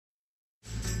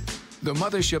The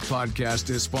Mothership Podcast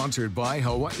is sponsored by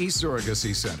Hawaii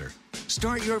Surrogacy Center.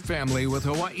 Start your family with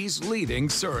Hawaii's leading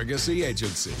surrogacy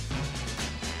agency.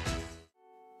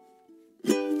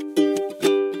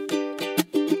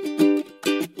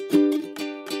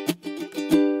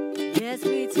 Yes,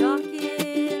 we're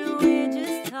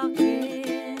just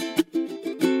talking.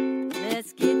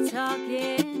 Let's get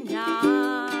talking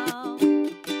now.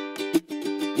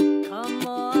 Come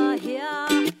on here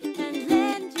and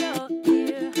lend your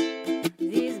ear.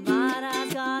 These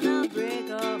matters gonna break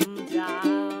 'em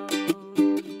down.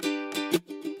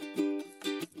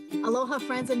 Aloha,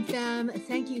 friends and fam.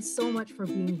 Thank you so much for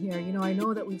being here. I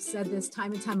know that we've said this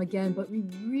time and time again, but we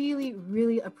really,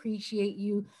 really appreciate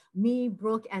you. Me,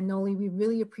 Brooke, and Noli, we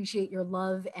really appreciate your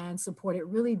love and support. It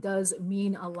really does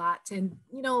mean a lot. And,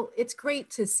 it's great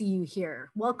to see you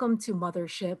here. Welcome to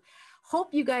Mothership.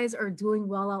 Hope you guys are doing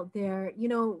well out there.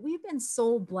 We've been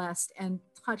so blessed and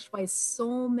touched by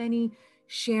so many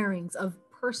sharings of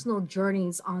personal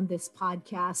journeys on this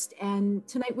podcast. And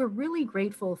tonight we're really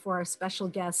grateful for our special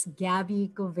guest,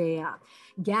 Gabby Gouveia.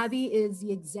 Gabby is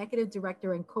the executive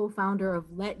director and co-founder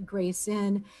of Let Grace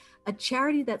In, a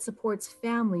charity that supports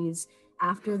families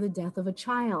after the death of a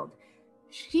child.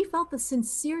 She felt the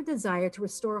sincere desire to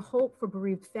restore hope for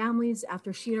bereaved families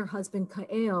after she and her husband,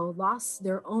 Kaeo, lost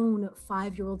their own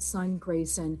 5-year-old son,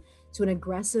 Grayson, to an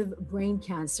aggressive brain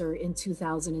cancer in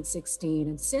 2016.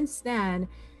 And since then,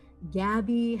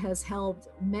 Gabby has helped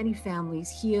many families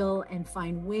heal and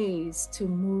find ways to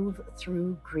move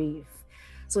through grief.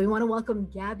 So we want to welcome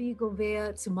Gabby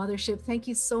Gouveia to Mothership. Thank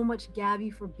you so much, Gabby,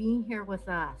 for being here with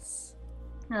us.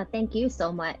 Oh, thank you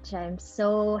so much. I'm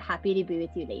so happy to be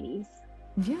with you, ladies.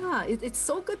 Yeah, it's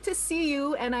so good to see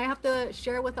you. And I have to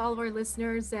share with all of our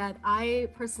listeners that I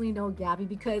personally know Gabby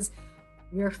because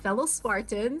we're fellow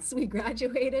Spartans. We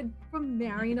graduated from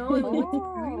Marino.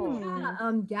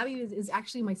 Yeah, Gabby is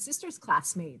actually my sister's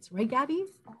classmates, right, Gabby?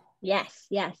 Yes.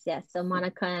 So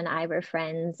Monica and I were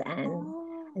friends, and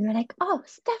we're like, oh,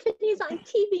 Stephanie's on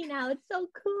TV now. It's so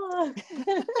cool.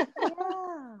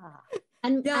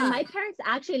 And my parents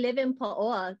actually live in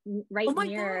Paoa, right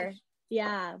near,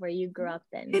 where you grew up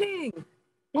then. Kidding.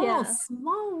 Oh,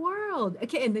 small world.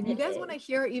 Okay, and then you guys want to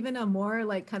hear even a more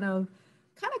like kind of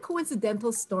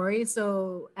coincidental story.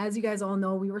 So as you guys all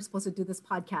know, we were supposed to do this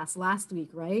podcast last week,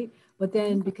 right? But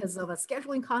then because of a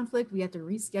scheduling conflict, we had to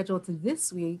reschedule to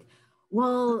this week.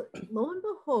 Well, lo and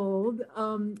behold,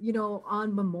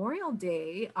 on Memorial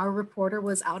Day, our reporter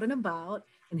was out and about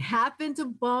and happened to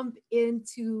bump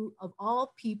into, of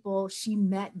all people, she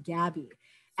met Gabby.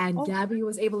 And Gabby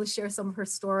was able to share some of her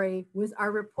story with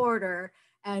our reporter.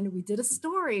 And we did a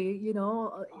story,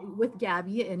 with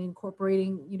Gabby and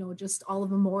incorporating, just all of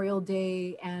Memorial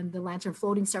Day and the lantern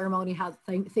floating ceremony, how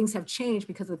things have changed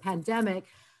because of the pandemic.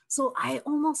 So I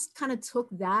almost kind of took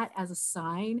that as a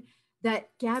sign that,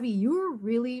 Gabby, you were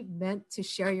really meant to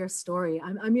share your story.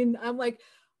 I'm like,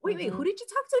 wait, who did you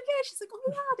talk to again? She's like, oh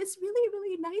yeah, this really,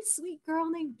 really nice, sweet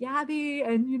girl named Gabby.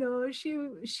 And, she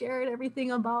shared everything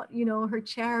about, her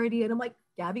charity. And I'm like,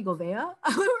 Gabby Gouveia?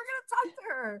 We're going to talk to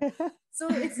her. So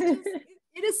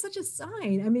it is such a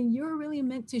sign. I mean, you're really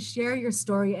meant to share your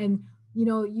story, and,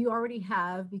 you already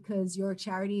have, because your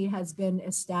charity has been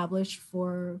established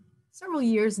for several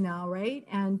years now, right?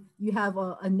 And you have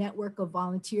a network of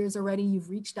volunteers already. You've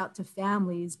reached out to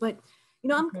families, but,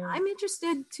 I'm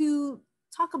interested to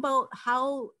talk about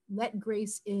how Let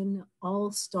Grace In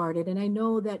all started. And I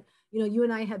know that, you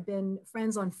and I have been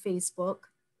friends on Facebook,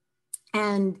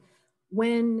 and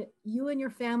when you and your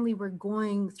family were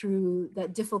going through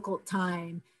that difficult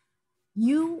time,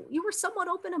 you were somewhat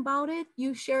open about it.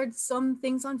 You shared some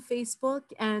things on Facebook.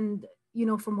 And,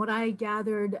 from what I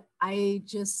gathered, I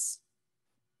just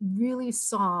really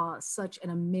saw such an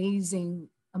amazing,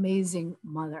 amazing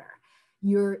mother.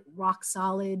 You're rock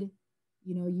solid.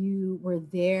 You were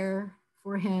there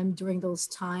for him during those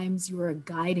times. You were a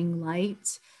guiding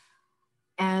light.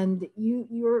 And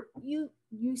you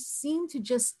seem to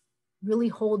just really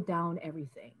hold down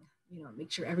everything,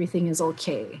 make sure everything is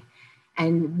okay.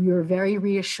 And you're very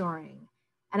reassuring.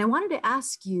 And I wanted to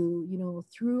ask you,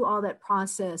 through all that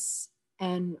process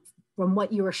and from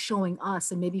what you were showing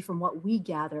us and maybe from what we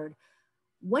gathered,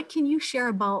 what can you share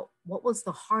about what was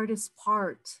the hardest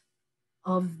part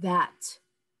of that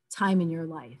time in your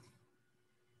life?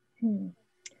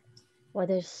 Well,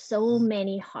 there's so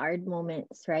many hard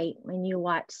moments, right? When you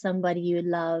watch somebody you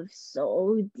love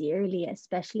so dearly,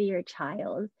 especially your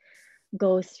child,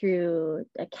 go through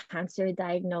a cancer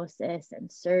diagnosis and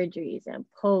surgeries and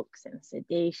pokes and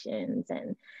sedations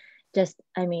and just,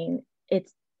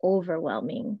 it's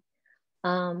overwhelming.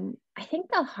 I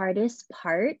think the hardest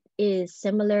part is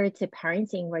similar to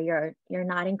parenting, where you're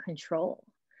not in control.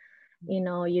 You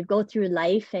know, you go through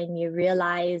life and you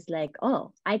realize like,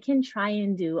 oh, I can try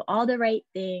and do all the right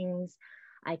things.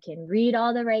 I can read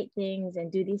all the right things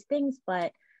and do these things,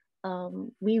 but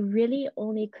we really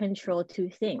only control two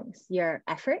things: your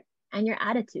effort and your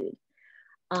attitude.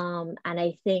 And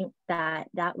I think that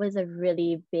that was a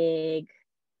really big,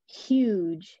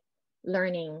 huge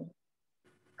learning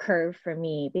curve for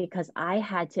me, because I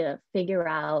had to figure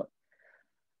out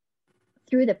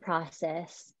through the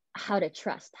process how to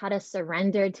trust, how to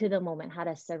surrender to the moment, how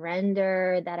to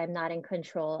surrender that I'm not in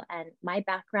control. And my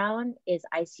background is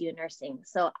ICU nursing.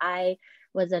 So I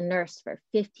was a nurse for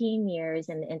 15 years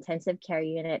in the intensive care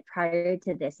unit prior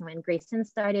to this. And when Grayson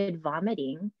started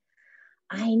vomiting,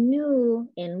 I knew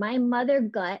in my mother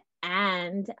gut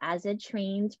and as a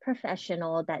trained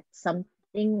professional that something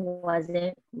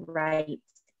wasn't right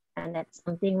and that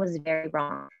something was very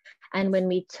wrong. And when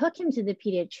we took him to the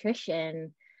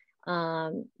pediatrician,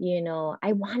 you know,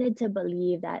 I wanted to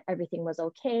believe that everything was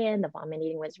okay and the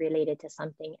vomiting was related to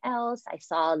something else. I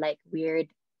saw like weird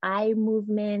eye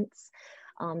movements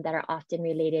that are often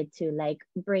related to like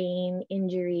brain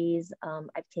injuries.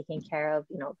 I've taken care of,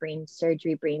 you know, brain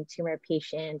surgery, brain tumor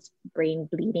patients, brain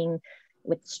bleeding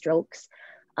with strokes.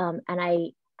 And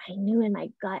I knew in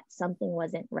my gut something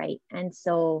wasn't right. And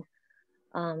so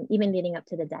even leading up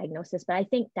to the diagnosis, but I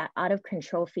think that out of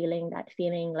control feeling, that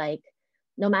feeling like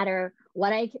no matter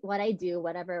what I do,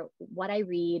 what I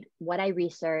read, what I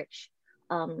research,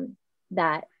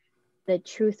 that the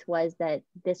truth was that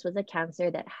this was a cancer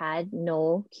that had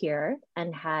no cure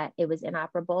and it was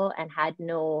inoperable and had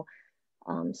no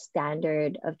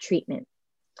standard of treatment.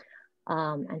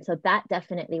 And so that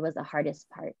definitely was the hardest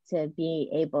part, to be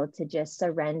able to just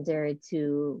surrender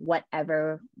to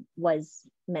whatever was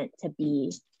meant to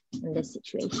be in this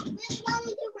situation.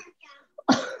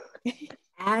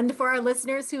 And for our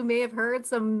listeners who may have heard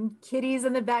some kitties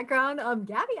in the background,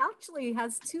 Gabby actually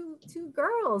has two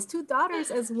girls, two daughters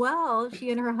as well.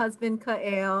 She and her husband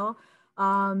Kael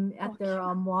at their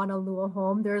Wanalua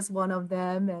home. There's one of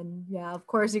them, and yeah, of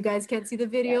course you guys can't see the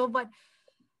video, but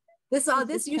this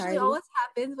usually Charlie. Always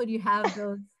happens when you have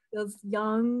those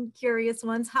young curious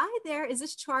ones. Hi there, is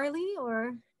this Charlie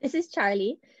or? This is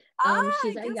Charlie.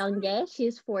 She's our youngest.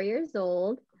 She's 4 years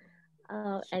old.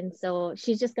 And so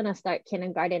she's just going to start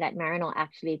kindergarten at Maryknoll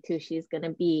actually too. She's going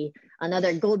to be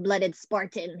another gold-blooded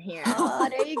Spartan here. Oh,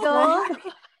 there you go.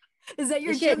 Is that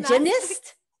your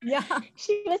gymnast? Yeah.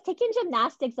 She was taking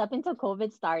gymnastics up until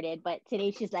COVID started, but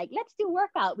today she's like, let's do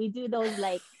workout. We do those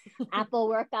like Apple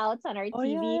workouts on our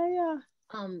TV. Yeah.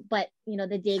 But you know,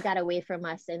 the day got away from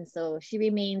us, and so she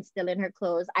remains still in her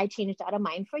clothes. I changed out of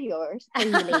mine for yours, for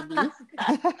you ladies.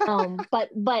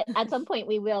 But at some point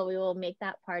we will make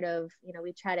that part of, you know,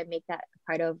 we try to make that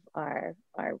part of our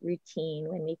routine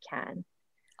when we can.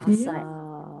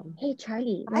 Awesome. Hey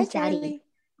Charlie, hi Charlie.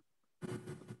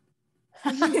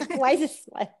 Why is this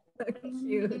one? So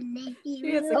cute.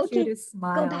 She has the cutest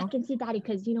smile. Go back and see Daddy,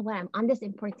 because you know what? I'm on this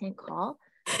important call.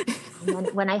 And then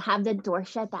when I have the door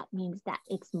shut, that means that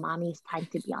it's mommy's time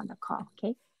to be on the call.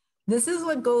 Okay. This is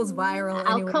what goes viral.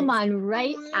 I'll come on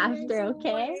right after.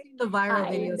 Okay. The viral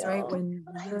videos, right? When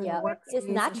it's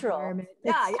natural.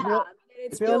 Yeah.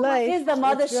 It's real life. It's the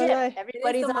mothership.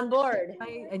 Everybody's on board.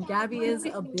 Right? And Gabby is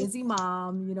a busy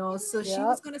mom, you know, so she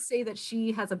was going to say that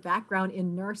she has a background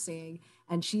in nursing,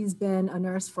 and she's been a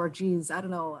nurse for, I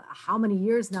don't know how many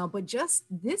years now, but just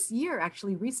this year,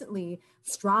 actually recently,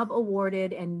 Straub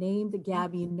awarded and named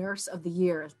Gabby Nurse of the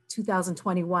Year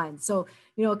 2021. So,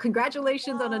 you know,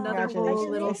 congratulations on another whole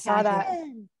little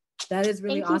pageant. That is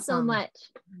really awesome. Thank you so much.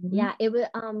 Mm-hmm. Yeah, it was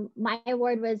my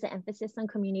award was the emphasis on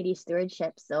community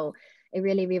stewardship. So it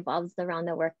really revolves around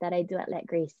the work that I do at Let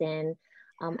Grayson.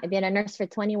 I've been a nurse for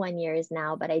 21 years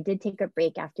now, but I did take a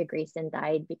break after Grayson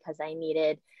died because I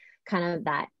needed kind of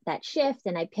that shift,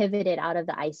 and I pivoted out of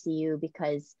the ICU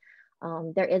because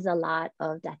there is a lot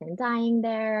of death and dying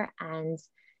there, and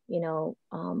you know,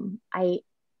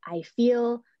 I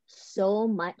feel so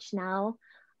much now,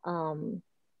 and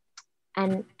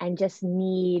just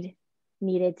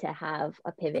needed to have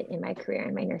a pivot in my career,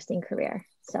 in my nursing career.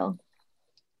 So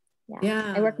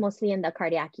yeah. I work mostly in the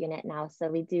cardiac unit now, so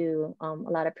we do a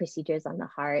lot of procedures on the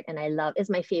heart, and it's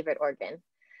my favorite organ.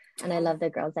 And I love the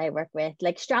girls I work with.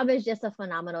 Like Straub is just a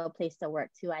phenomenal place to work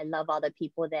too. I love all the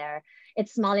people there.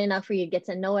 It's small enough where you get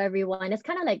to know everyone. It's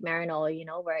kind of like Maryknoll, you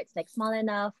know, where it's like small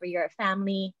enough where you're a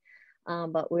family,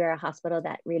 but we're a hospital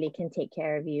that really can take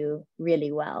care of you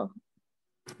really well.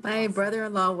 My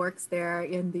brother-in-law works there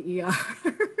in the ER,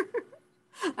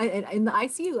 in the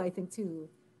ICU, I think too.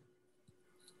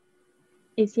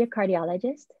 Is he a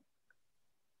cardiologist?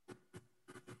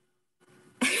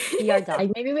 ER doc.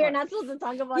 Maybe we are not supposed to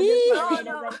talk about this. No, Right?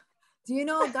 no. Do you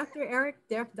know Dr. Eric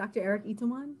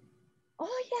Itoman?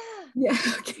 Oh Yeah. yeah.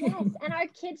 Okay. Yes. And our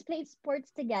kids played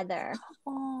sports together.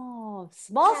 Oh,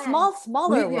 Yes.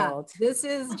 smaller Yeah, world. this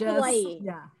is just Hawaii.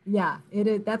 Yeah. It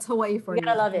is. That's Hawaii for You you.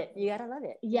 gotta love it. You gotta love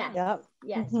it. Yes. Yep.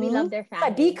 Yes. We love their Yeah,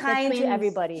 family. be The kind to twins.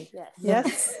 everybody. Yes.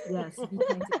 Yes. Yes. Be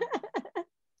kind to them.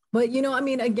 But I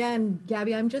mean, again,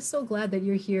 Gabby, I'm just so glad that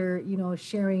you're here,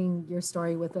 sharing your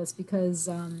story with us because,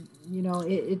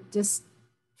 it just,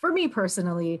 for me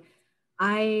personally,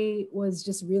 I was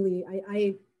just really,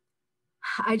 I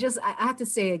have to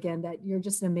say again that you're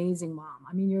just an amazing mom.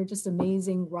 I mean, you're just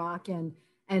amazing, Rock, and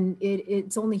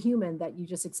it's only human that you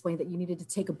just explained that you needed to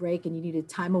take a break and you needed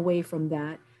time away from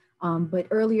that. But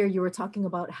earlier you were talking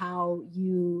about how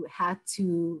you had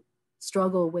to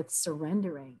struggle with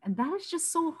surrendering, and that is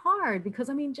just so hard because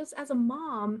I mean, just as a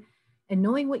mom and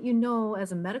knowing what you know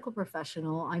as a medical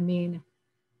professional, I mean,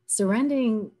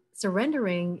 surrendering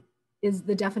is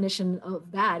the definition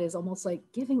of that is almost like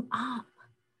giving up.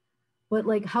 But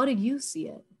like, how did you see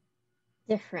it?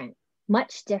 Different,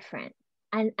 much different.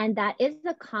 And that is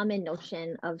the common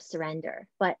notion of surrender.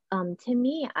 But to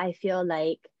me, I feel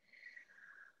like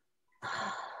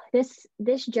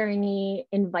this journey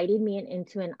invited me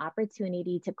into an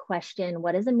opportunity to question,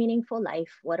 what is a meaningful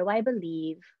life? What do I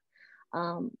believe?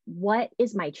 What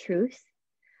is my truth?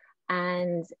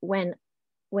 And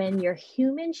when your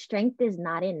human strength is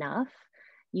not enough,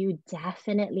 you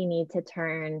definitely need to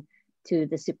turn to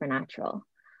the supernatural.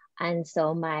 And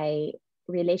so my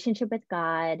relationship with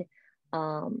God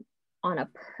on a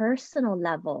personal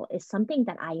level is something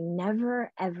that I never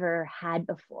ever had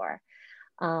before.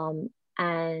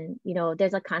 And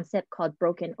there's a concept called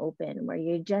broken open, where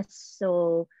you're just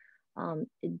so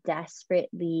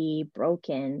desperately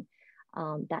broken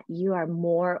that you are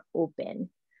more open.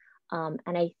 And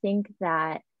I think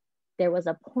that there was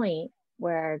a point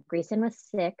where Grayson was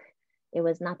sick. It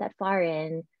was not that far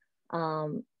in.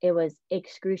 It was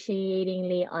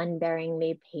excruciatingly,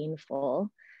 unbearingly painful.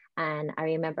 And I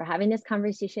remember having this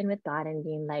conversation with God and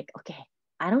being like, okay,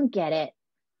 I don't get it.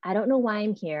 I don't know why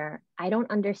I'm here. I don't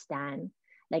understand.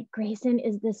 Like, Grayson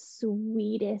is the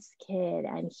sweetest kid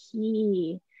and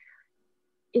he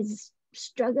is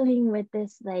struggling with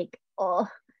this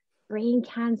brain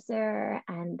cancer,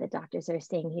 and the doctors are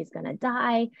saying he's gonna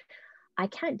die. I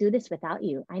can't do this without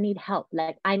you. I need help.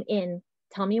 Like, I'm in.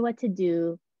 Tell me what to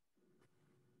do.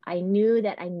 I knew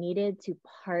that I needed to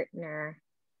partner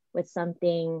with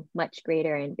something much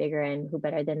greater and bigger, and who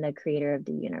better than the creator of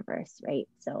the universe, right?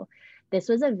 So this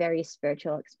was a very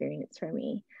spiritual experience for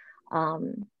me.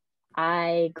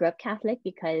 I grew up Catholic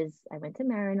because I went to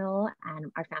Maryknoll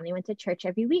and our family went to church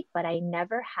every week, but I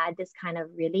never had this kind of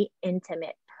really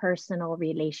intimate, personal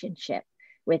relationship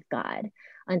with God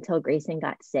until Grayson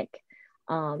got sick.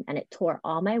 And it tore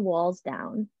all my walls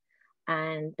down.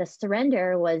 And the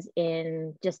surrender was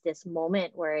in just this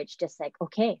moment where it's just like,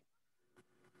 okay,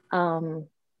 I'm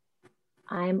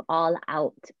all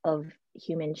out of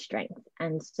human strength.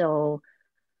 And so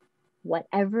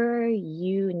whatever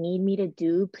you need me to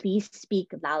do, please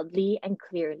speak loudly and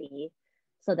clearly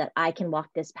so that I can walk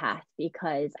this path,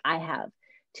 because I have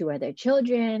 2 other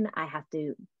children. I have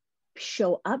to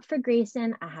show up for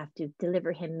Grayson. I have to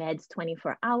deliver him meds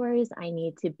 24 hours. I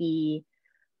need to be,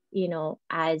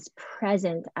 as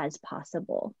present as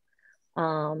possible.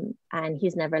 And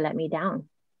he's never let me down.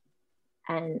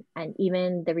 And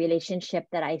even the relationship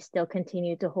that I still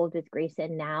continue to hold with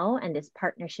Grayson now, and this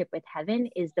partnership with heaven,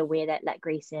 is the way that Let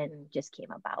Grayson just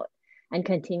came about, and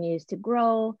continues to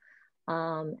grow,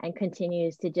 and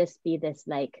continues to just be this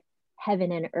like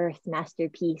heaven and earth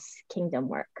masterpiece kingdom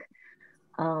work.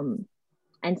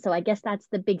 And so I guess that's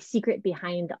the big secret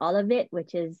behind all of it,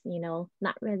 which is,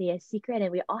 not really a secret,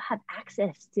 and we all have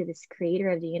access to this creator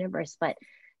of the universe, but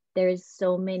there's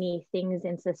so many things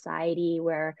in society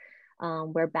where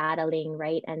we're battling,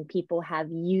 right? And people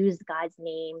have used God's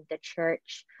name, the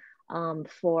church,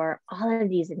 for all of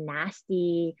these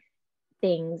nasty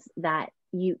things that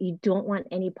you don't want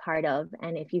any part of.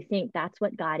 And if you think that's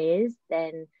what God is,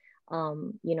 then,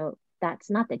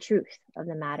 that's not the truth of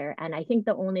the matter. And I think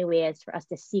the only way is for us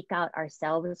to seek out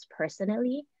ourselves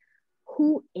personally.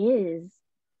 Who is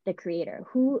the creator?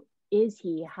 Who is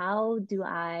he? How do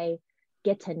I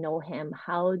get to know him?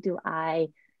 How do I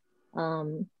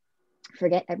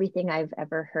forget everything I've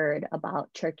ever heard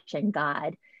about church and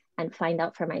God and find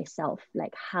out for myself,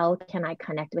 like, how can I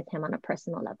connect with him on a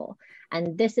personal level?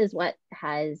 And this is what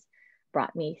has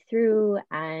brought me through,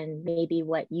 and maybe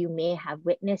what you may have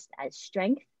witnessed as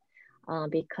strength.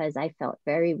 because I felt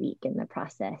very weak in the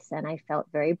process and I felt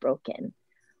very broken.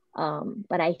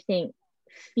 But I think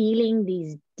feeling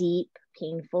these deep,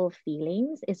 painful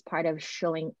feelings is part of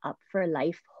showing up for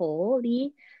life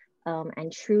wholly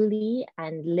and truly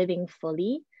and living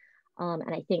fully.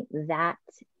 And I think that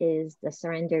is the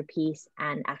surrender piece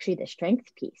and actually the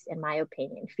strength piece, in my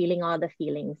opinion. Feeling all the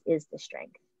feelings is the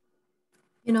strength.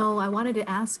 You know, I wanted to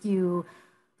ask you,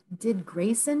 did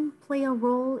Grayson play a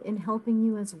role in helping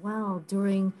you as well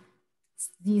during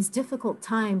these difficult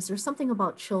times? There's something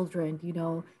about children, you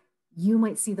know, you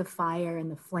might see the fire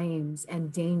and the flames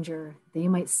and danger. They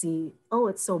might see, oh,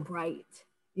 it's so bright,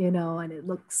 you know, and it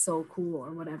looks so cool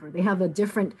or whatever. They have a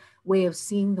different way of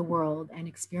seeing the world and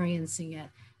experiencing it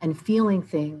and feeling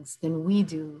things than we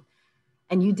do.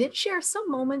 And you did share some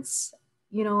moments,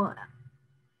 you know,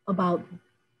 about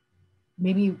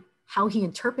maybe how he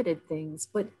interpreted things,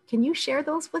 but can you share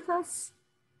those with us?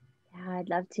 Yeah, I'd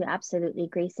love to. Absolutely.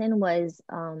 Grayson was,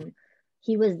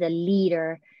 he was the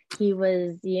leader. He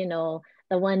was, you know,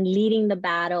 the one leading the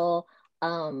battle.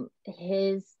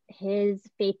 His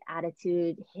faith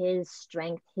attitude, his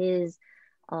strength, his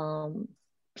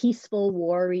peaceful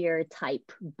warrior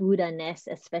type Buddha-ness,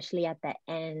 especially at the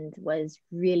end, was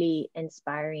really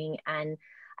inspiring. And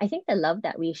I think the love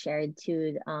that we shared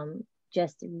too,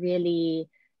 just really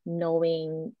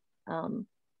knowing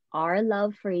our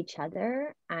love for each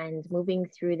other and moving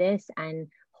through this and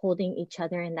holding each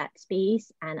other in that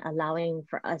space and allowing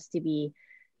for us to be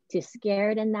too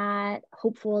scared in that,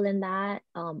 hopeful in that,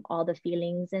 all the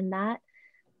feelings in that.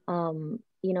 You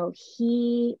know,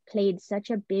 he played such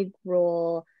a big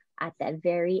role at that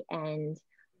very end,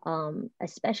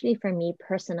 especially for me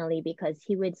personally, because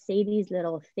he would say these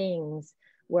little things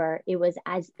where it was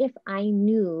as if I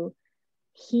knew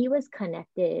he was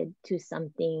connected to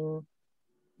something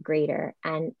greater,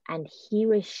 and he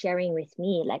was sharing with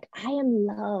me like, I am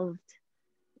loved,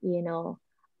 you know,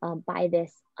 by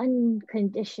this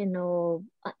unconditional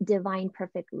divine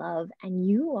perfect love, and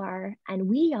you are, and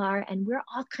we are, and we're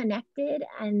all connected,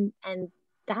 and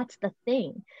that's the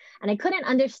thing. And I couldn't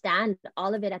understand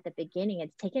all of it at the beginning.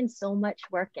 It's taken so much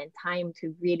work and time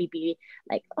to really be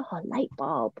like, oh, light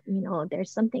bulb, you know,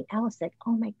 there's something else, like,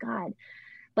 oh my God.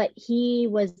 But he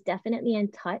was definitely in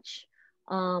touch.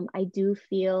 I do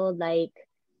feel like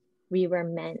we were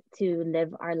meant to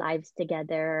live our lives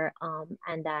together,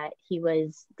 and that he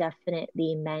was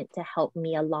definitely meant to help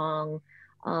me along,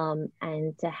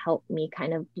 and to help me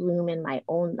kind of bloom in my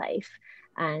own life.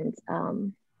 And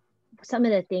some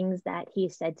of the things that he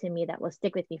said to me that will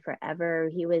stick with me forever,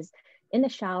 he was in the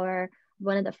shower.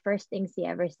 One of the first things he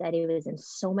ever said, he was in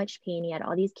so much pain. He had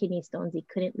all these kidney stones. He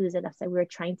couldn't lose it. So we were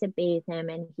trying to bathe him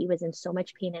and he was in so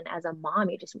much pain. And as a mom,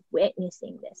 you're just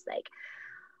witnessing this like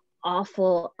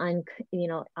awful, you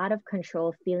know, out of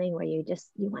control feeling where you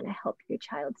want to help your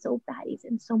child so bad. He's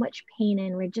in so much pain.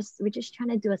 And we're just trying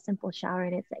to do a simple shower.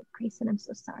 And it's like, Grayson, I'm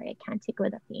so sorry. I can't take away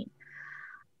the pain.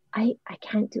 I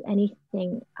can't do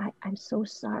anything. I'm so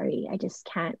sorry. I just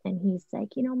can't. And he's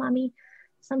like, you know, mommy,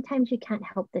 sometimes you can't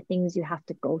help the things you have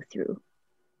to go through.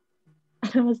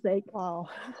 And I was like, wow,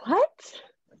 what?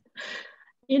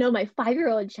 You know, my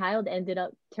 5-year-old child ended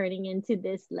up turning into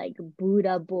this like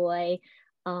Buddha boy,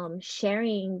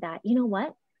 sharing that, you know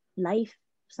what, life,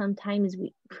 sometimes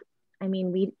we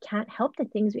can't help the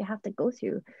things we have to go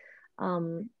through.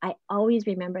 I always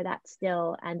remember that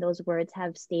still, and those words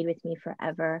have stayed with me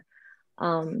forever.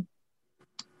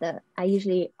 I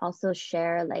usually also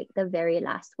share like the very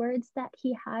last words that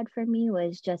he had for me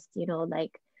was just, you know,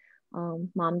 like,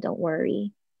 Mom, don't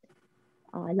worry.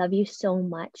 I love you so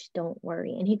much. Don't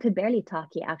worry. And he could barely talk.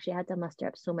 He actually had to muster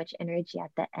up so much energy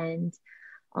at the end,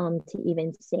 to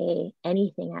even say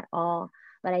anything at all.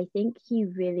 But I think he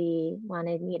really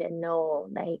wanted me to know,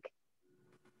 like,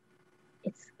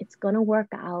 it's gonna work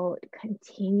out.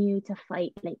 Continue to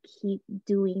fight. Like, keep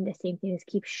doing the same things.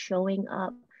 Keep showing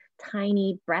up,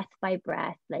 tiny breath by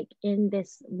breath, like in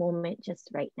this moment, just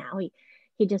right now.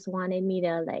 He just wanted me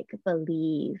to like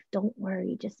believe. Don't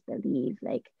worry, just believe.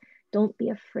 Like, don't be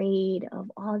afraid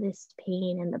of all this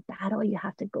pain and the battle you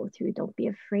have to go through. Don't be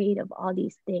afraid of all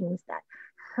these things that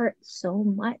hurt so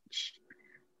much.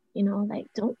 You know, like,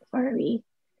 don't worry.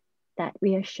 That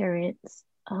reassurance.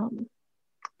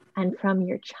 And from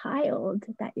your child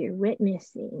that you're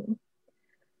witnessing,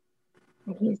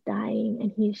 and he's dying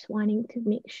and he's wanting to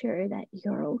make sure that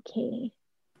you're okay.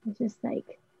 It's just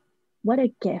like, what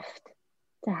a gift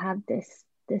to have this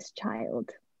child.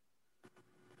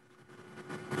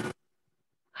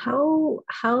 How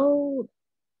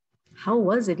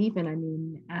was it even, I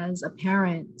mean, as a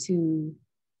parent to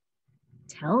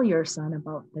tell your son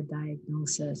about the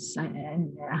diagnosis?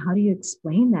 And how do you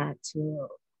explain that to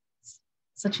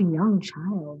such a young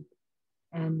child?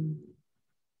 And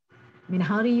I mean,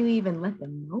 how do you even let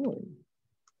them know?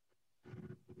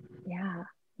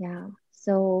 Yeah.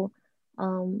 So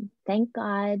thank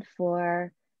God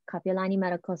for Kapiolani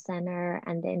Medical Center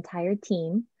and the entire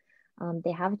team.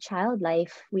 They have Child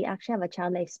Life. We actually have a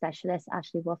Child Life specialist,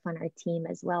 Ashley Wolf, on our team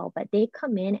as well. But they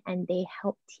come in and they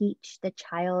help teach the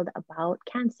child about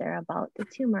cancer, about the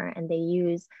tumor, and they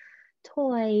use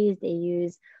toys. They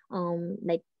use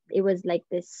like, it was like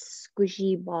this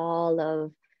squishy ball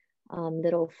of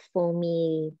little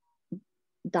foamy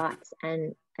dots,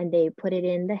 and they put it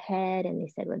in the head, and they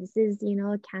said, well, this is, you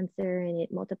know, cancer, and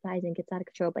it multiplies and gets out of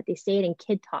control. But they say it in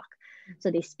kid talk,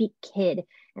 so they speak kid,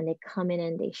 and they come in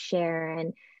and they share,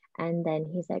 and then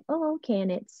he's like, oh, okay.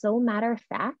 And it's so matter of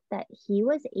fact that he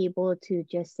was able to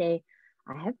just say,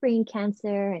 I have brain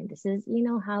cancer, and this is, you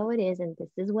know, how it is, and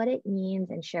this is what it means,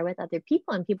 and share with other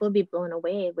people. And people be blown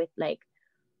away with like,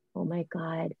 oh my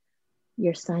God,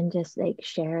 your son just like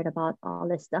shared about all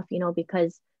this stuff, you know,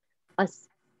 because us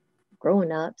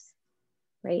grown-ups,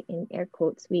 right, in air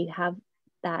quotes, we have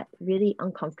that really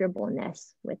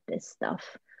uncomfortableness with this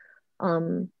stuff.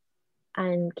 And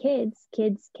kids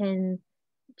can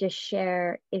just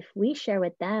share, if we share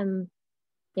with them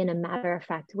in a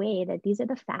matter-of-fact way that these are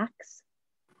the facts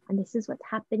and this is what's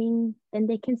happening, then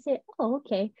they can say, oh,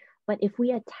 okay. But if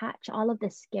we attach all of the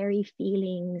scary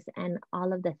feelings and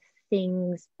all of the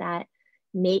things that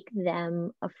make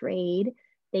them afraid,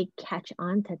 they catch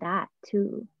on to that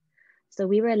too. So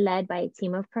we were led by a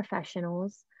team of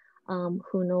professionals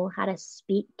who know how to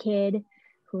speak kid,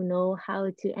 who know how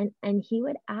to, and he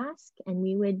would ask, and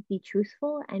we would be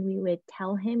truthful, and we would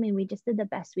tell him, and we just did the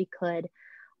best we could.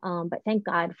 But thank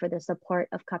God for the support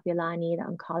of Kapiolani, the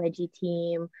oncology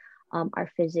team.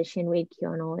 Our physician, Wade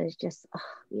Kiono, is just,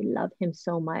 we love him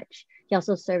so much. He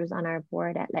also serves on our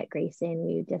board at Let Grayson.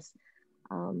 We just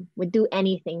would do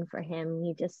anything for him.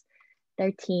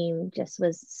 Their team just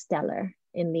was stellar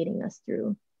in leading us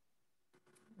through.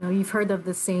 Now, you've heard of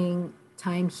the saying,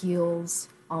 time heals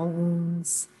all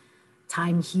wounds,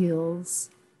 time heals.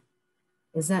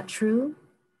 Is that true?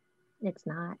 It's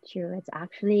not true. It's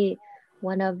actually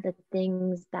one of the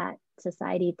things that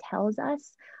society tells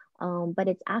us, but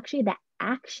it's actually the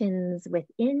actions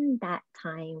within that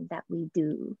time that we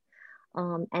do.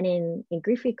 And in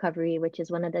grief recovery, which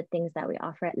is one of the things that we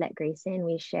offer at Let Grayson,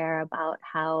 we share about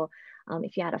how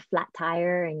if you had a flat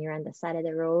tire and you're on the side of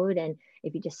the road, and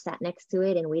if you just sat next to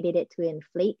it and waited it to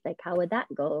inflate, like how would that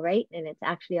go, right? And it's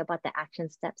actually about the action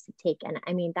steps to take. And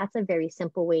I mean, that's a very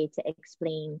simple way to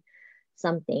explain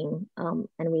something. And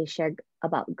we share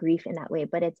about grief in that way,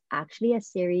 but it's actually a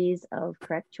series of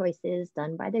correct choices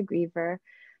done by the griever,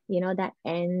 you know, that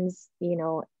ends, you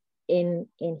know, in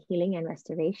healing and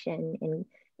restoration, in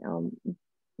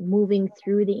moving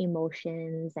through the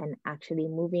emotions and actually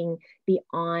moving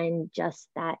beyond just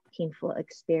that painful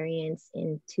experience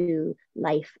into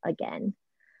life again.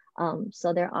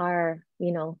 So there are,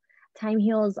 you know, time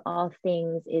heals all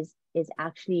things is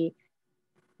actually,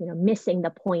 you know, missing the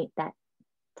point that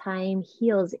time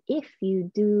heals if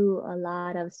you do a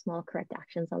lot of small correct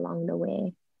actions along the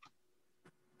way.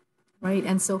 Right.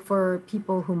 And so for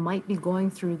people who might be going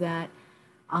through that,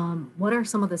 what are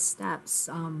some of the steps?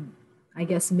 I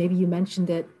guess maybe you mentioned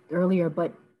it earlier,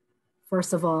 but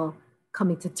first of all,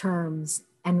 coming to terms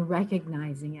and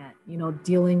recognizing it, you know,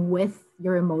 dealing with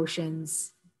your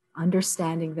emotions,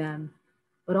 understanding them,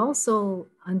 but also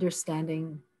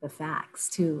understanding the facts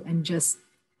too, and just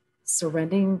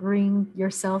surrendering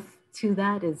yourself to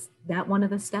that. Is that one of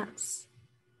the steps?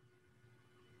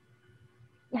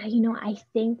 Yeah, you know, I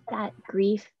think that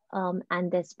grief and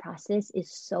this process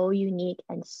is so unique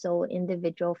and so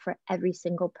individual for every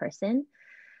single person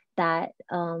that,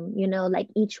 you know, like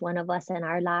each one of us in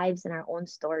our lives and our own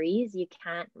stories, you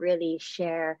can't really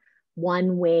share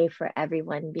one way for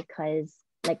everyone because,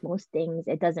 like most things,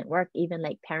 it doesn't work. Even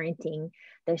like parenting,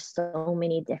 there's so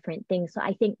many different things. So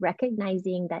I think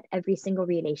recognizing that every single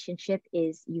relationship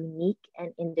is unique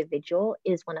and individual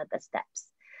is one of the steps.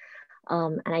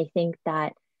 And I think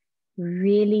that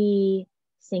really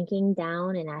sinking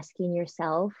down and asking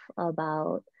yourself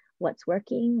about what's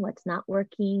working, what's not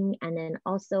working, and then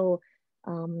also,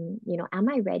 you know, am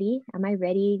I ready? Am I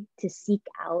ready to seek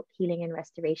out healing and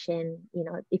restoration? You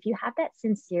know, if you have that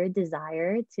sincere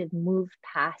desire to move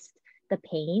past the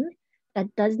pain,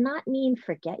 that does not mean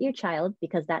forget your child,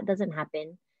 because that doesn't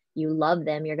happen. You love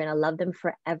them. You're going to love them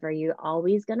forever. You're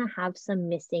always going to have some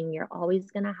missing. You're always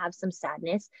going to have some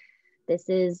sadness. this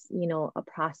is, you know, a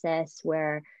process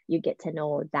where you get to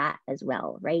know that as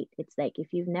well, right? It's like,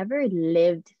 if you've never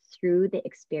lived through the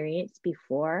experience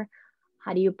before,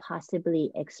 how do you possibly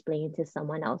explain to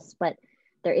someone else? But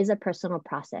there is a personal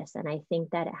process. And I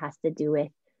think that it has to do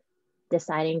with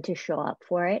deciding to show up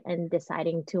for it and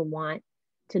deciding to want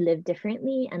to live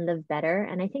differently and live better.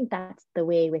 And I think that's the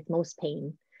way with most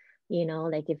pain. You know,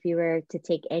 like if you were to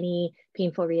take any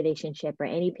painful relationship or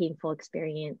any painful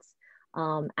experience,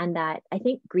 and that I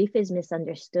think grief is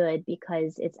misunderstood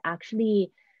because it's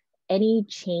actually any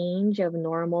change of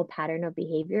normal pattern of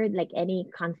behavior, like any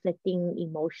conflicting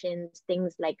emotions,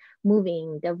 things like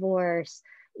moving, divorce,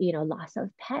 you know, loss of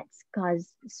pets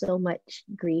cause so much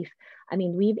grief. I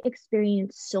mean, we've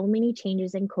experienced so many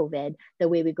changes in COVID, the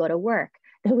way we go to work,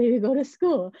 the way we go to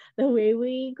school, the way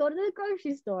we go to the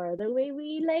grocery store, the way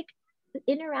we like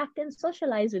interact and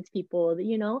socialize with people,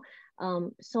 you know,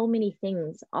 so many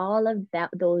things. All of that,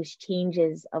 those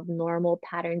changes of normal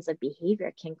patterns of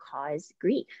behavior can cause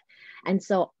grief. And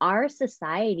so our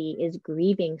society is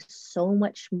grieving so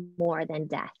much more than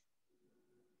death.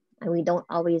 And we don't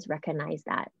always recognize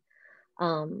that.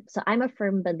 So I'm a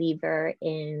firm believer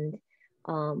in,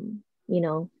 you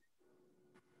know,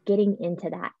 getting into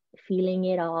that, feeling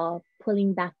it all,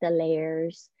 pulling back the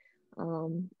layers,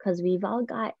 because we've all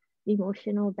got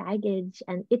emotional baggage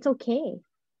and it's okay.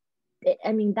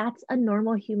 I mean, that's a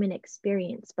normal human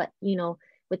experience, but you know,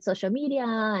 with social media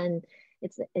and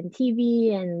it's and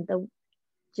TV and the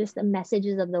just the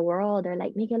messages of the world are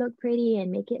like, make it look pretty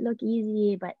and make it look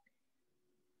easy. But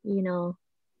you know,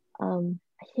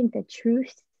 I think the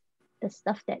truth, the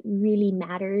stuff that really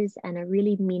matters and a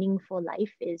really meaningful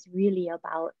life is really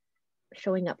about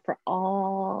showing up for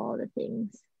all the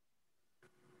things.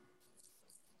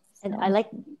 And I like,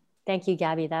 thank you,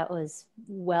 Gabby. That was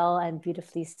well and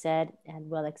beautifully said and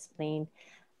well explained.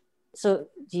 So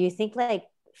do you think like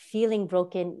feeling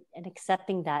broken and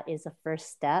accepting that is a first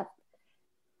step?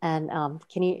 And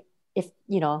can you, if,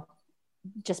 you know,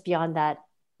 just beyond that,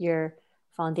 your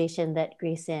foundation Let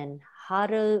Grace In,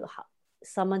 how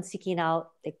someone seeking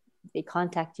out, they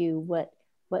contact you, what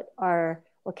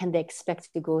can they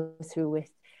expect to go through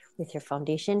with your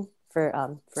foundation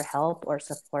for help or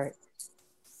support?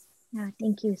 Yeah,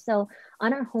 thank you. So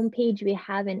on our homepage, we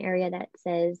have an area that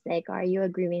says like, are you a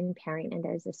grieving parent? And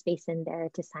there's a space in there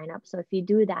to sign up. So if you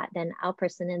do that, then I'll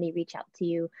personally reach out to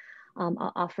you.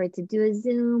 I'll offer to do a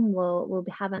Zoom. We'll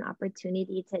have an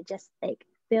opportunity to just like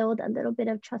build a little bit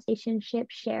of trust relationship,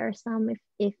 share some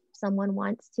if someone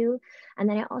wants to. And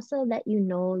then I also let you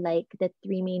know like the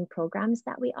 3 main programs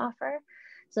that we offer.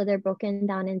 So they're broken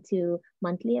down into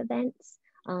monthly events.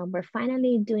 We're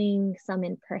finally doing some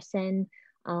in person.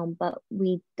 But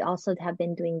we also have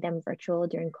been doing them virtual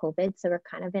during COVID. So we're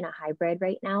kind of in a hybrid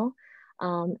right now.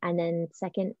 And then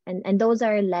second, and those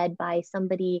are led by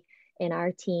somebody in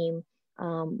our team.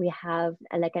 We have,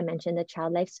 like I mentioned, a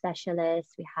child life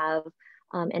specialist. We have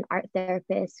an art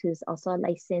therapist who's also a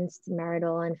licensed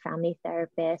marital and family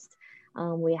therapist.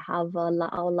 We have a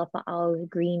La'au Lapa'au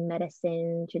green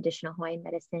medicine, traditional Hawaiian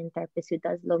medicine therapist who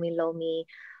does lomi lomi.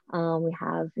 We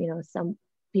have, you know, some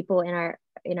people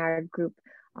in our group.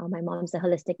 My mom's a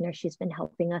holistic nurse. She's been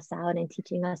helping us out and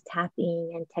teaching us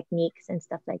tapping and techniques and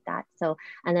stuff like that. So,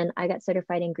 and then I got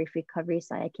certified in grief recovery,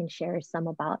 so I can share some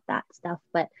about that stuff.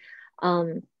 But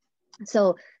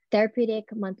so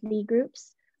therapeutic monthly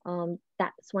groups,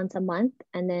 that's once a month.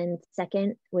 And then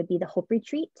second would be the Hope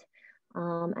Retreat.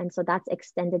 And so that's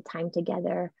extended time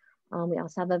together. We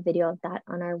also have a video of that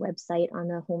on our website on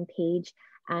the homepage.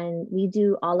 And we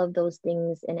do all of those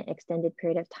things in an extended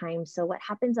period of time. So what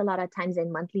happens a lot of times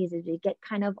in monthlies is we get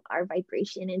kind of our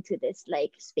vibration into this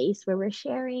like space where we're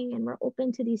sharing and we're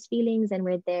open to these feelings and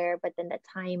we're there, but then the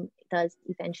time does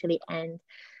eventually end.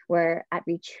 Where at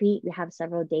retreat, we have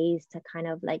several days to kind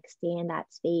of like stay in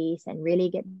that space and really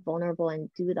get vulnerable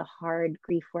and do the hard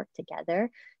grief work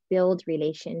together, build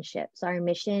relationships. So our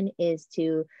mission is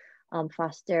to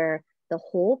foster the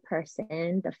whole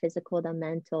person, the physical, the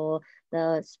mental,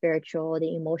 the spiritual,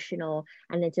 the emotional,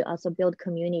 and then to also build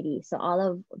community. So all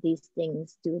of these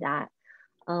things do that.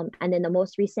 And then the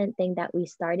most recent thing that we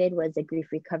started was a grief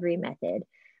recovery method.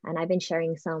 And I've been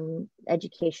sharing some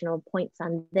educational points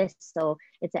on this. So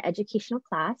it's an educational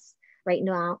class. Right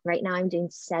now I'm doing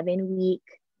 7-week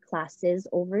classes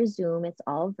over Zoom. It's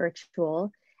all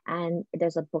virtual. And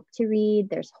there's a book to read,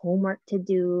 there's homework to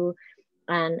do.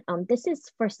 And this is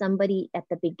for somebody at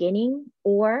the beginning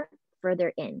or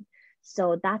further in.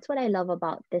 So that's what I love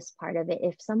about this part of it.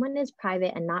 If someone is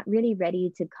private and not really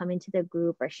ready to come into the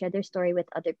group or share their story with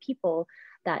other people,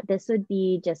 that this would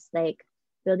be just like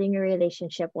building a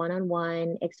relationship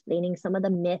one-on-one, explaining some of the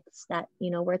myths that,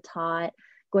 we're taught,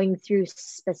 going through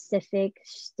specific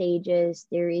stages,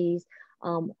 theories,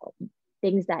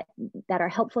 things that are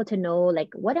helpful to know, like,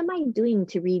 what am I doing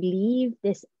to relieve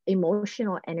this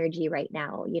emotional energy right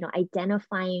now?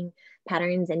 Identifying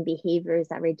patterns and behaviors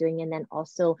that we're doing, and then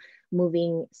also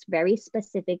moving very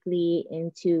specifically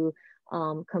into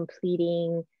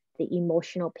completing the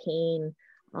emotional pain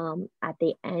at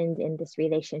the end in this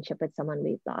relationship with someone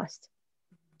we've lost.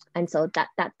 And so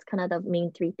that's kind of the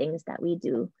main three things that we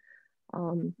do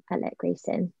at Let Grace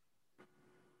In.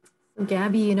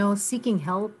 Gabby, seeking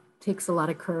help takes a lot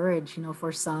of courage,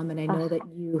 for some. And I know that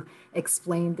you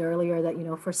explained earlier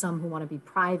that, for some who want to be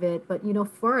private, but,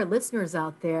 for our listeners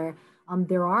out there,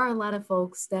 there are a lot of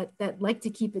folks that like to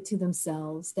keep it to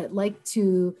themselves, that like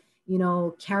to,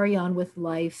 carry on with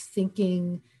life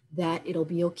thinking that it'll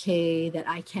be okay, that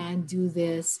I can do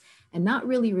this, and not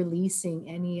really releasing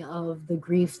any of the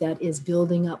grief that is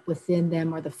building up within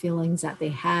them or the feelings that they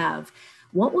have.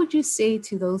 What would you say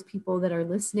to those people that are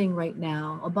listening right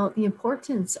now about the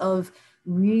importance of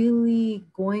really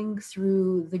going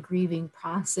through the grieving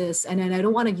process? And I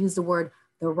don't want to use the word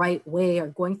the right way, or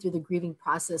going through the grieving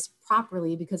process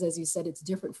properly, because as you said, it's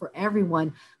different for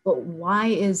everyone. But why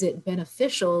is it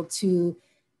beneficial to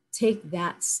take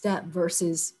that step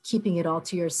versus keeping it all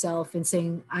to yourself and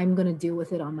saying, I'm going to deal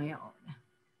with it on my own?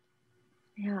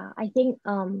 Yeah, I think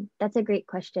that's a great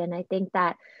question. I think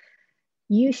that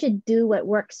you should do what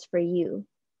works for you.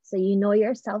 So you know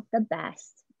yourself the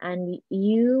best, and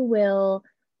you will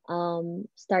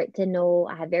start to know,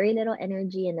 I have very little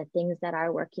energy, and the things that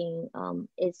are working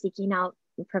is seeking out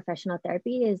professional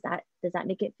therapy. Does that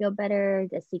make it feel better?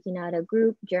 Does seeking out a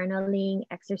group, journaling,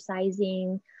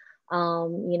 exercising?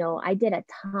 I did a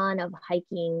ton of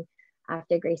hiking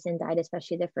after Grayson died,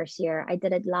 especially the first year. I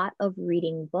did a lot of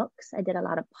reading books. I did a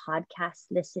lot of podcast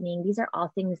listening. These are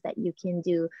all things that you can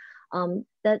do.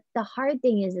 The hard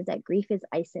thing is that grief is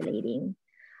isolating.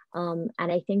 And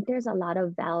I think there's a lot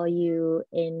of value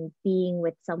in being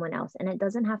with someone else. And it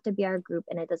doesn't have to be our group,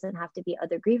 and it doesn't have to be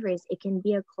other grievers. It can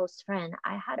be a close friend.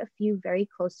 I had a few very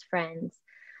close friends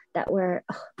that were,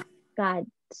 God,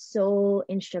 so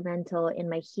instrumental in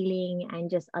my healing, and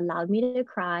just allowed me to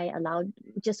cry,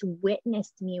 just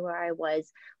witnessed me where I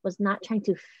was not trying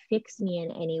to fix me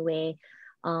in any way,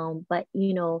 but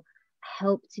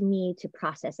helped me to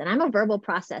process. And I'm a verbal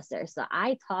processor, so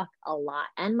I talk a lot.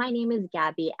 And my name is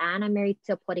Gabby, and I'm married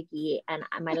to a Portuguese, and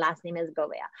my last name is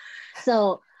Gouveia.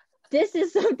 So this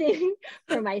is something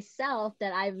for myself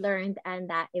that I've learned, and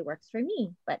that it works for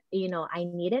me. But, I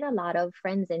needed a lot of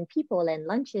friends and people and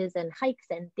lunches and hikes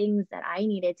and things that I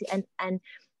needed to,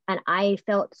 and I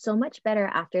felt so much better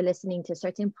after listening to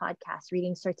certain podcasts,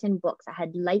 reading certain books. I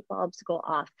had light bulbs go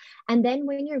off. And then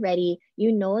when you're ready,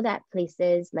 that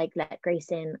places like Let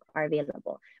Grace In are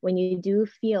available. When you do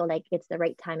feel like it's the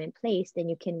right time and place, then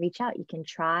you can reach out, you can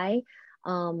try.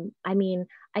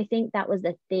 I think that was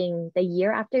the thing. The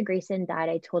year after Grayson died,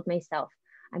 I told myself,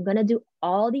 I'm going to do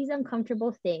all these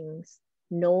uncomfortable things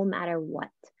no matter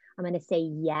what. I'm going to say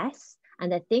yes. And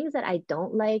the things that I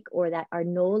don't like, or that are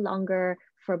no longer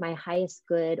for my highest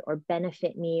good or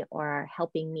benefit me or are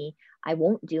helping me, I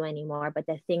won't do anymore. But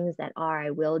the things that are,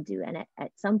 I will do. And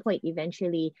at some point,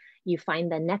 eventually, you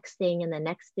find the next thing and the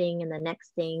next thing and the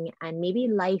next thing. And maybe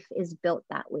life is built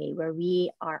that way, where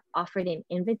we are offered an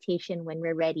invitation when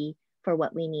we're ready for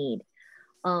what we need.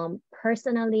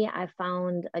 Personally, I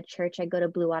found a church, I go to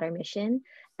Blue Water Mission,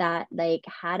 that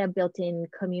had a built-in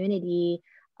community,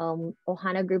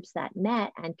 Ohana groups that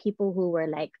met, and people who were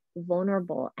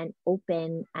vulnerable and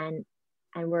open, and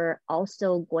were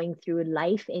also going through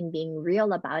life and being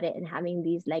real about it and having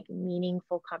these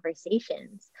meaningful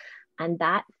conversations. And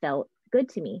that felt good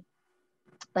to me.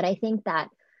 But I think that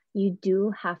you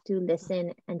do have to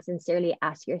listen and sincerely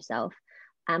ask yourself,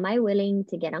 am I willing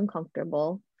to get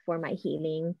uncomfortable for my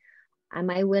healing?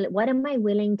 What am I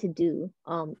willing to do?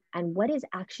 And what is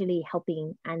actually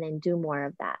helping? And then do more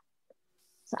of that.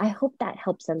 So I hope that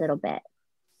helps a little bit.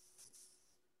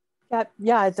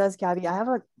 Yeah, it does, Gabby. I have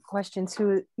a question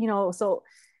too. So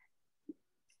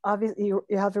obviously you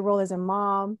have your role as a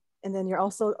mom, and then you're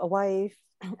also a wife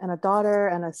and a daughter,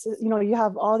 and you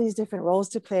have all these different roles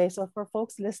to play. So for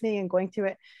folks listening and going through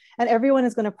it, and everyone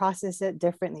is going to process it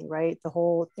differently, right? The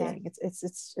whole thing, yeah.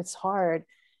 It's hard.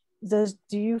 Do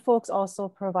you folks also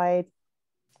provide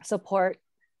support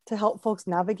to help folks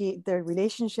navigate their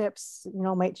relationships,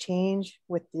 might change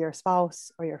with your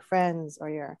spouse or your friends, or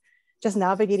your just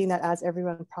navigating that as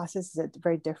everyone processes it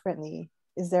very differently?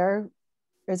 Is there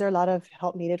a lot of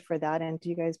help needed for that? And do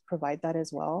you guys provide that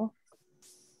as well?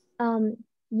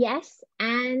 Yes,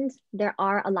 and there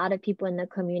are a lot of people in the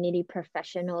community,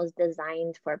 professionals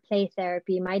designed for play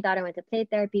therapy. My daughter went to play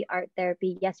therapy, art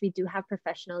therapy. Yes, we do have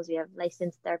professionals, we have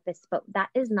licensed therapists, but that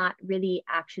is not really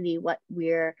actually what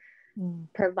we're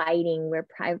providing. We're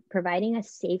providing a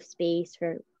safe space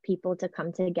for people to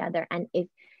come together. And if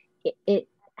it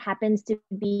happens to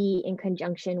be in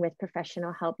conjunction with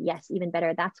professional help, yes, even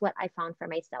better. That's what I found for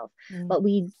myself. But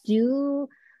we do,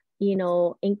 you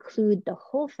know, include the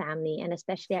whole family, and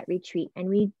especially at retreat. And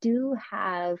we do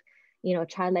have, you know,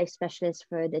 child life specialists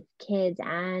for the kids,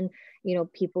 and, you know,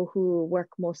 people who work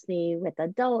mostly with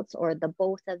adults or the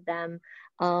both of them.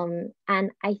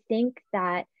 And I think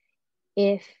that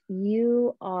if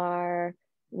you are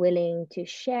willing to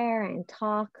share and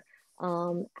talk,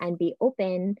 and be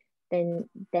open, then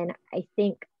I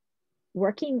think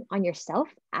working on yourself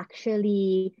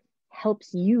actually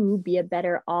helps you be a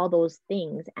better all those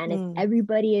things. And if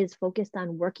everybody is focused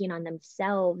on working on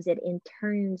themselves, it in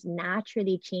turns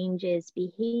naturally changes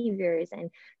behaviors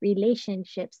and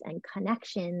relationships and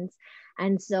connections.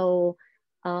 And so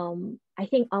I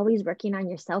think always working on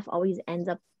yourself always ends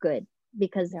up good,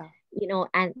 because you know,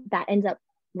 and that ends up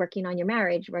working on your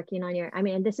marriage, working on your, I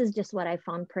mean, this is just what I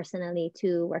found personally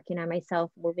too, working on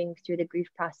myself, moving through the grief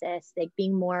process, like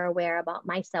being more aware about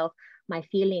myself, my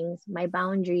feelings, my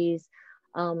boundaries.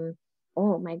 Oh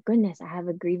my goodness, I have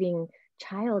a grieving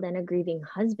child and a grieving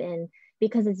husband,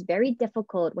 because it's very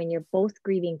difficult when you're both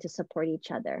grieving to support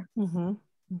each other. And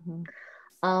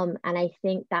I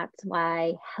think that's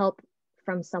why help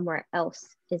from somewhere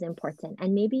else is important.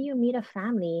 And maybe you meet a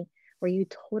family where you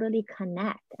totally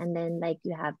connect, and then like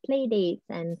you have play dates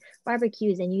and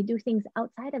barbecues and you do things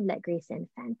outside of Let Grace In.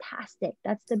 Fantastic.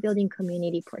 That's the building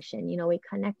community portion. You know, we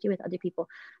connect you with other people,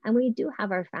 and we do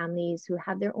have our families who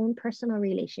have their own personal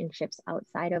relationships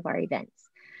outside of our events,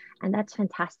 and that's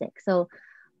fantastic. So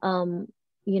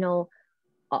you know,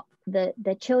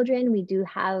 the children, we do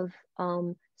have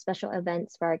special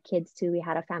events for our kids too. We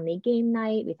had a family game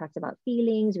night. We talked about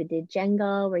feelings. We did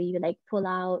Jenga, where you like pull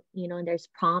out, you know, and there's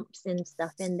prompts and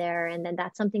stuff in there. And then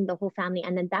that's something the whole family.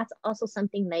 And then that's also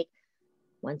something like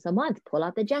once a month, pull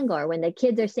out the Jenga. Or when the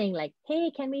kids are saying like,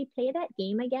 hey, can we play that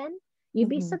game again? You'd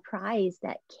be surprised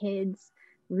that kids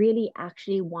really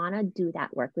actually want to do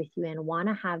that work with you and want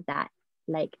to have that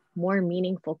like more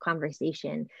meaningful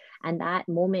conversation and that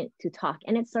moment to talk.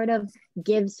 And it sort of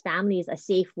gives families a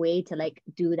safe way to like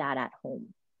do that at home,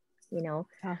 you know.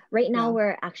 Right now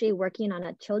we're actually working on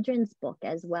a children's book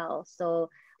as well. So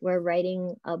we're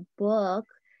writing a book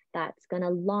that's going to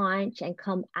launch and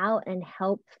come out and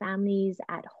help families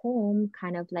at home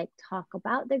kind of like talk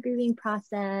about the grieving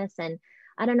process. And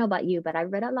I don't know about you, but I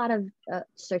read a lot of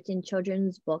certain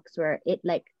children's books where it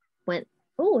like went,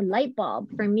 oh, light bulb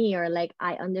for me, or like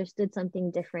I understood something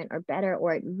different or better,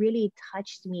 or it really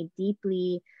touched me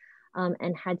deeply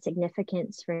and had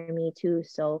significance for me too.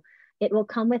 So it will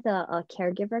come with a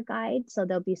caregiver guide. So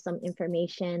there'll be some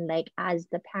information like as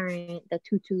the parent, the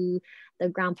tutu, the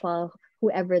grandpa,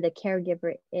 whoever the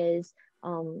caregiver is,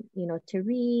 you know, to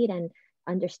read and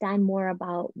understand more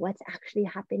about what's actually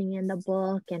happening in the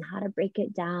book and how to break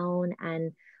it down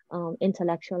and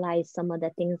intellectualize some of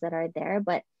the things that are there.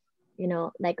 But you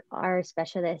know, like our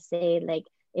specialists say, like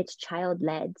it's child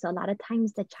led. So a lot of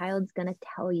times the child's going to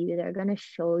tell you, they're going to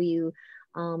show you,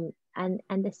 and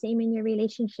the same in your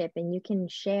relationship, and you can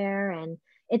share, and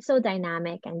it's so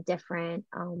dynamic and different.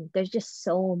 There's just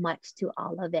so much to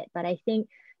all of it. But I think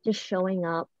just showing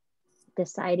up,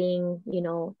 deciding, you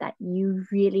know, that you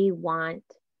really want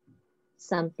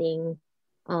something,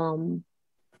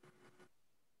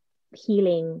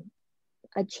 healing,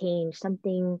 a change,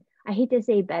 something, I hate to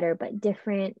say better, but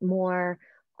different, more,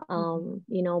 you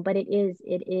know, but it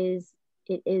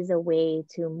is a way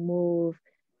to move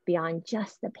beyond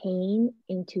just the pain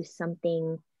into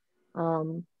something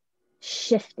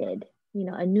shifted, you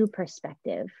know, a new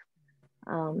perspective.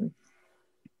 And,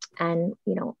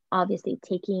 you know, obviously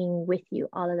taking with you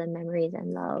all of the memories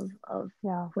and love of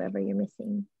whoever you're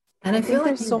missing. And I feel like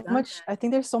there's so much, I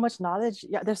think there's so much knowledge.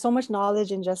 Yeah, there's so much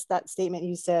knowledge in just that statement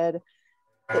you said.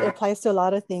 It applies to a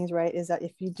lot of things, right? Is that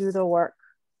if you do the work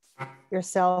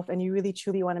yourself and you really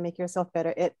truly want to make yourself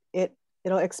better,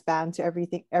 it'll expand to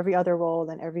everything, every other role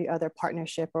and every other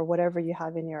partnership or whatever you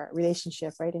have in your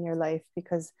relationship, right, in your life.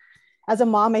 Because as a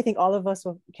mom, I think all of us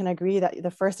can agree that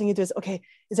the first thing you do is, okay,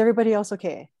 is everybody else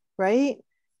okay, right?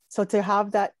 So to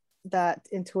have that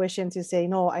intuition to say,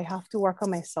 no, I have to work on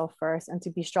myself first, and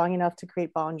to be strong enough to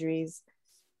create boundaries,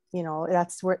 you know,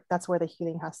 that's where the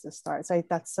healing has to start. So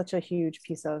that's such a huge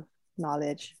piece of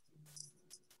knowledge.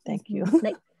 Thank you.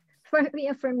 Like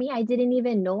for me, I didn't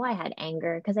even know I had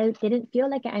anger because I didn't feel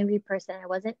like an angry person. I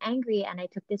wasn't angry, and I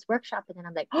took this workshop, and then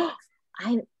I'm like, oh,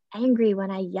 I'm angry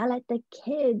when I yell at the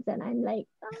kids, and I'm like,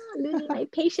 losing my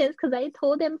patience because I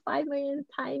told them 5 million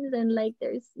times, and like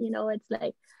there's, it's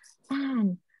like,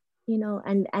 man,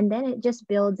 and then it just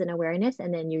builds an awareness,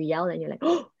 and then you yell, and you're like,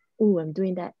 oh, I'm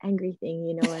doing that angry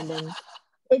thing, and then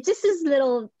it just is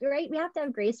little, right? We have to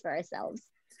have grace for ourselves.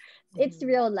 It's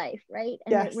real life, right?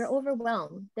 And Yes. we're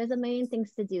overwhelmed. There's a million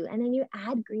things to do. And then you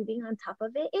add grieving on top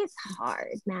of it. It's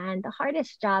hard, man. The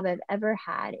hardest job I've ever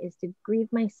had is to grieve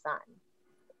my son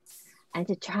and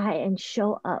to try and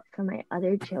show up for my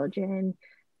other children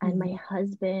and my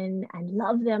husband and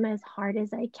love them as hard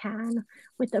as I can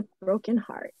with a broken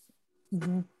heart.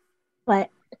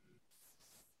 But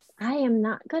I am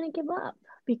not going to give up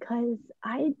because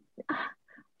I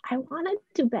want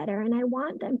to do better, and I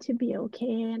want them to be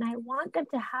okay, and I want them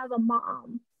to have a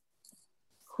mom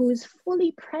who's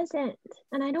fully present.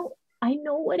 And I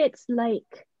know what it's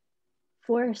like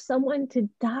for someone to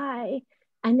die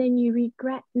and then you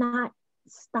regret not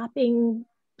stopping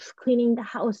cleaning the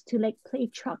house to like play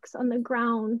trucks on the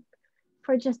ground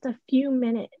for just a few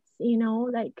minutes,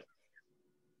 and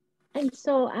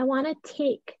so I want to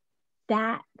take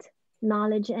that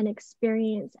knowledge and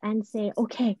experience and say,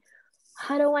 okay,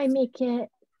 how do I make it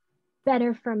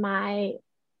better for my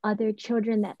other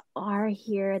children that are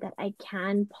here that I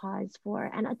can pause for?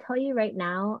 And I'll tell you right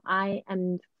now, I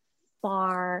am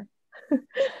far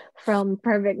from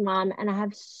perfect mom, and I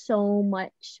have so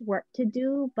much work to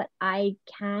do, but I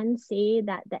can say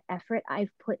that the effort I've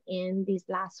put in these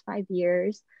last 5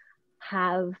 years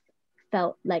have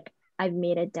felt like I've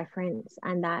made a difference,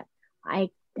 and that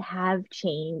I have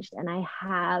changed, and I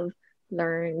have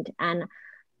learned. And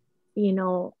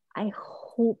I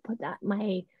hope that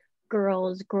my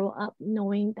girls grow up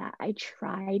knowing that I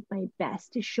tried my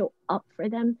best to show up for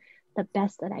them the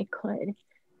best that I could.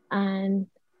 And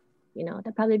they'll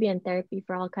probably be in therapy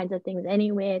for all kinds of things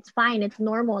anyway. It's fine, it's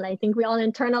normal. I think we all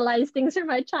internalize things from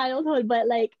our childhood, but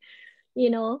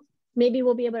maybe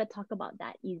we'll be able to talk about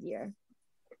that easier,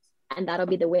 and that'll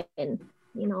be the win.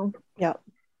 Yeah.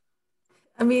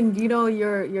 I mean,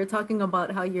 you're talking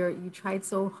about how you tried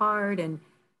so hard, and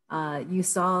you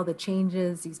saw the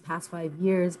changes these past 5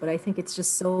 years, but I think it's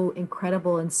just so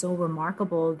incredible and so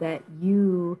remarkable that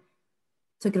you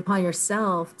took it upon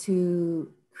yourself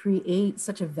to create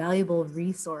such a valuable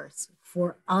resource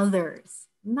for others,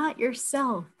 not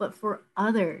yourself, but for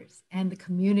others and the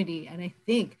community. And I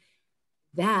think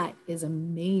that is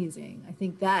amazing. I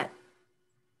think that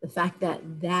the fact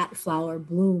that flower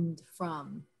bloomed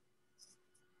from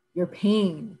your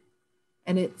pain,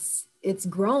 and it's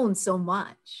grown so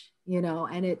much,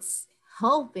 and it's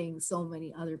helping so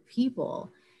many other people.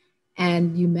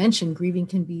 And you mentioned grieving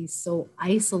can be so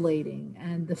isolating,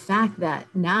 and the fact that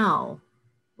now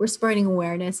we're spreading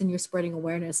awareness, and you're spreading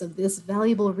awareness of this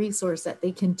valuable resource that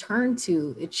they can turn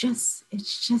to, it's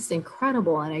just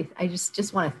incredible. And I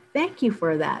just want to thank you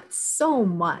for that so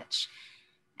much,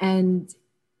 and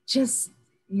just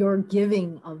your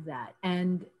giving of that.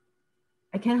 And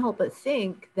I can't help but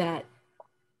think that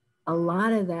a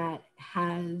lot of that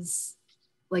has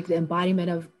like the embodiment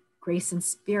of grace and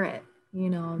spirit,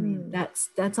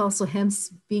 that's also him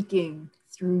speaking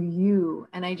through you.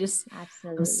 And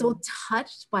I'm so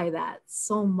touched by that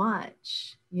so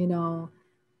much.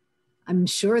 I'm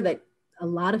sure that a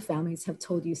lot of families have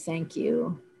told you thank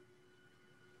you.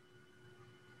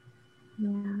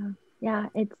 Yeah,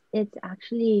 it's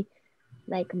actually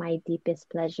like my deepest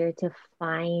pleasure to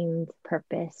find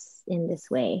purpose in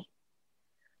this way.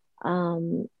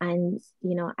 And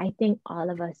I think all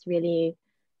of us really,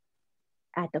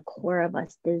 at the core of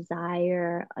us,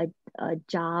 desire a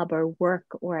job or work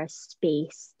or a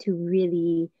space to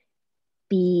really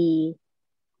be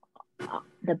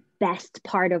the best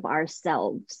part of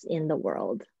ourselves in the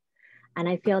world. And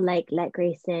I feel like Let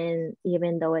Grace In,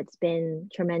 even though it's been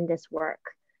tremendous work,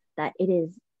 that it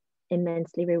is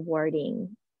immensely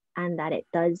rewarding, and that it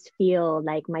does feel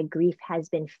like my grief has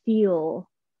been fuel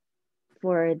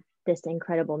for this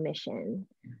incredible mission.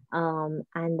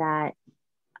 And that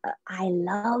I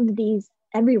love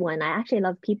everyone. I actually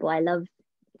love people. I love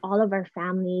all of our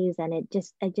families, and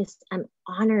I'm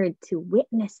honored to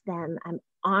witness them. I'm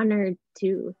honored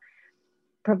to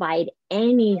provide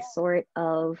any sort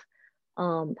of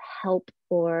help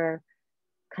or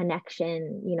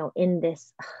connection, in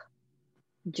this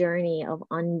journey of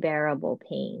unbearable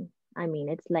pain. I mean,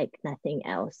 it's like nothing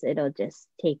else. It'll just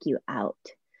take you out.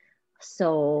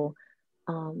 So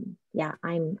I'm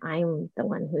the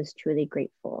one who's truly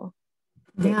grateful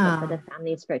for the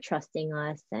families for trusting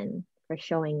us and for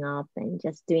showing up and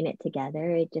just doing it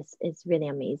together. It just is really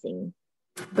amazing.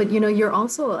 But you're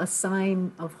also a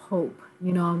sign of hope.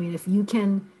 I mean, if you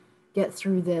can get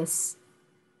through this,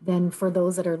 then for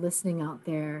those that are listening out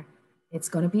there, it's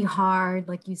going to be hard,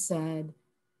 like you said,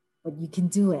 but you can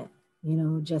do it,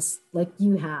 just like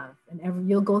you have. And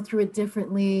you'll go through it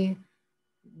differently,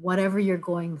 whatever you're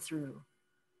going through.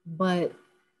 But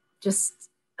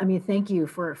thank you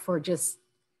for just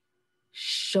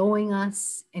showing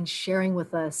us and sharing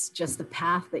with us just the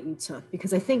path that you took,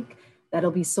 because I think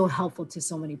that'll be so helpful to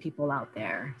so many people out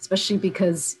there, especially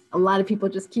because a lot of people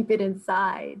just keep it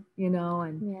inside,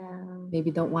 and maybe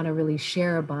don't want to really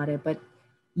share about it. But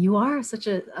you are such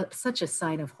a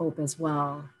sign of hope as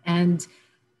well. And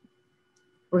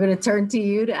we're going to turn to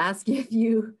you to ask you if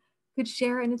you could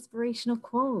share an inspirational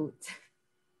quote.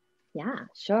 Yeah,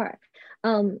 sure.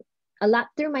 A lot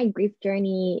through my grief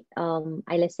journey,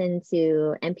 I listened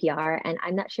to NPR, and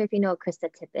I'm not sure if you know Krista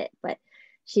Tippett, but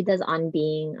she does On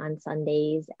Being on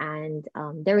Sundays, and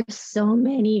there are so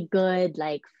many good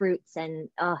like fruits and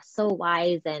so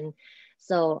wise. And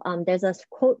so there's a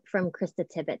quote from Krista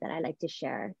Tippett that I like to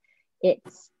share.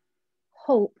 It's,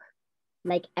 hope,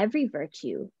 like every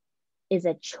virtue, is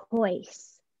a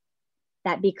choice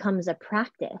that becomes a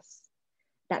practice,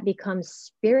 that becomes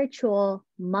spiritual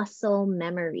muscle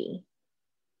memory.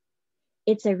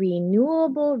 It's a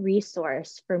renewable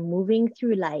resource for moving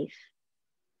through life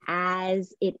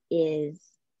as it is,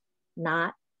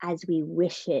 not as we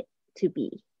wish it to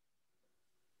be.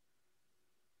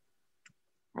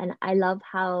 And I love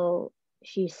how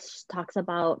she talks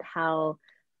about how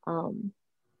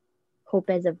hope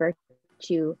as a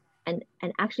virtue, and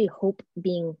actually hope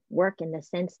being work in the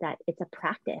sense that it's a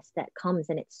practice that comes,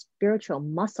 and it's spiritual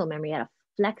muscle memory. You gotta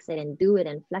flex it and do it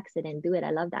and flex it and do it.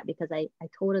 I love that because I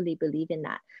totally believe in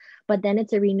that. But then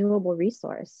it's a renewable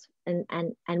resource, and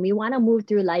we want to move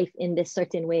through life in this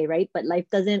certain way, right? But life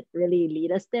doesn't really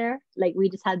lead us there. Like we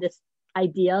just have this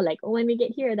idea like, oh, when we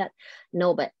get here, that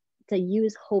no, but to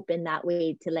use hope in that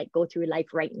way, to like go through life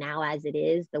right now as it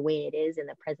is, the way it is in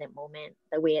the present moment,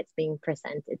 the way it's being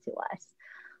presented to us.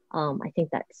 I think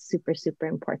that's super, super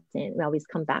important. We always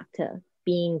come back to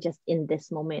being just in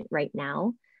this moment right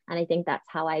now. And I think that's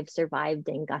how I've survived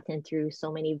and gotten through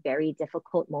so many very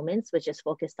difficult moments, was just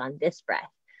focused on this breath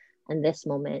and this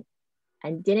moment,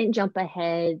 and didn't jump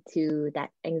ahead to that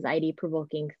anxiety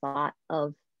provoking thought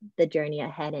of the journey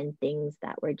ahead and things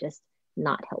that were just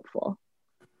not helpful.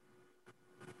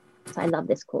 So I love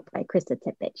this quote by Krista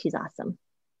Tippett. She's awesome.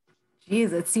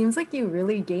 Geez, it seems like you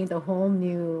really gained a whole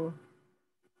new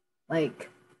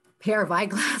pair of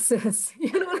eyeglasses.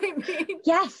 You know what I mean?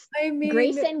 Yes.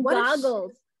 Grace and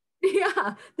goggles.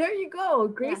 Yeah, there you go.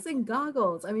 Grace and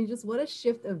goggles. I mean, just what a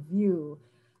shift of view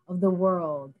of the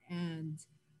world. And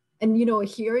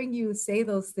hearing you say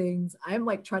those things, I'm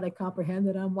like trying to comprehend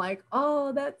it. I'm like,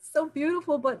 oh, that's so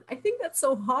beautiful. But I think that's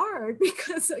so hard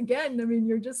because again, I mean,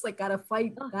 you're just like gotta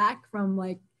fight back from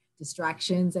like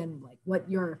distractions and like what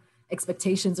your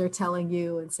expectations are telling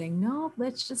you, and saying, no,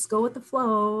 let's just go with the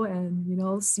flow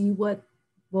and, see what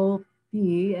will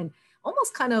be, and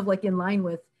almost kind of like in line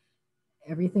with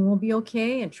everything will be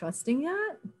okay and trusting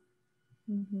that.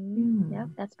 Mm-hmm. Yeah,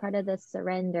 that's part of the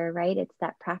surrender, right? It's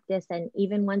that practice. And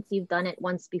even once you've done it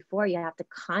once before, you have to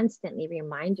constantly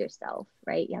remind yourself,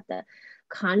 right? You have to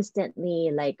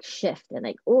constantly like shift and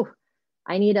like, oh,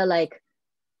 I need to like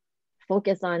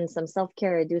focus on some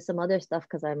self-care or do some other stuff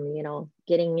because I'm,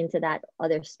 getting into that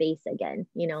other space again,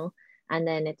 and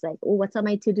then it's like, oh, what's on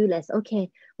my to-do list? Okay,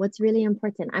 what's really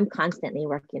important? I'm constantly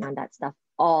working on that stuff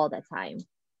all the time,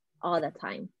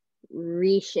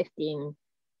 reshifting,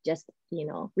 just,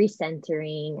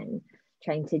 recentering and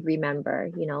trying to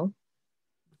remember,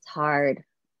 it's hard,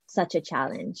 such a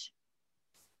challenge.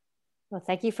 Well,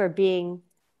 thank you for being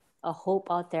a hope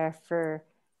out there for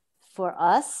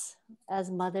us as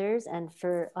mothers and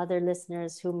for other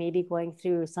listeners who may be going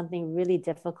through something really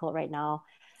difficult right now.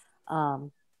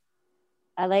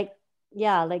 I like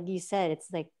you said,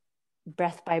 it's like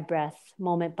breath by breath,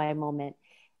 moment by moment.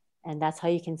 And that's how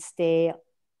you can stay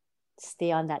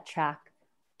on that track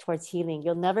towards healing.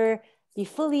 You'll never be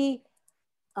fully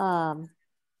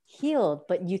healed,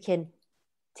 but you can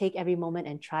take every moment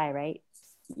and try, right?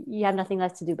 You have nothing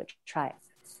left to do but try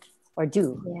or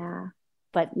do. Yeah.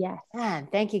 But yes, man,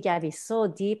 thank you, Gabby. So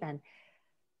deep, and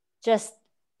just,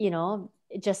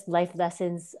 just life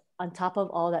lessons on top of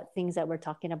all that things that we're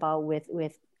talking about with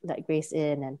that Grace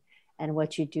in and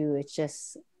what you do. It's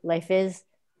just life is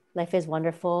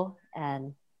wonderful,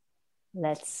 and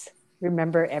let's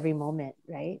remember every moment,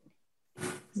 right?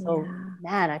 So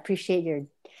man, I appreciate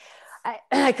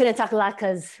I couldn't talk a lot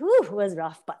because it was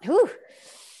rough, but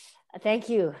thank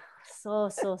you. So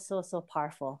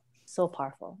powerful. So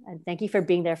powerful. And thank you for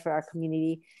being there for our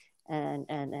community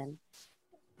and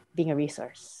being a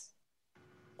resource.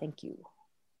 Thank you.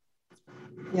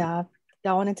 Yeah,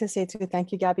 I wanted to say too,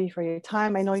 thank you, Gabby, for your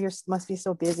time. I know you must be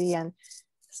so busy, and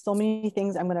so many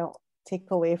things I'm going to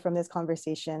take away from this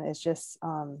conversation is just,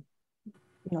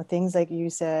 things like you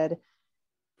said,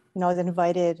 I was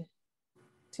invited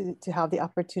to have the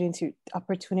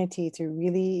opportunity to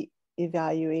really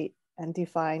evaluate and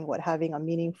define what having a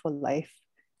meaningful life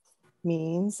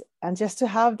means, and just to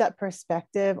have that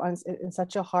perspective in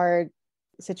such a hard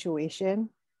situation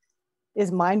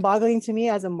is mind-boggling to me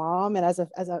as a mom and as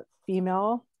a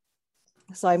female.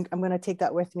 So I'm going to take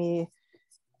that with me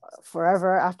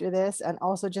forever after this. And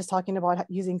also just talking about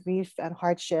using grief and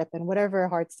hardship and whatever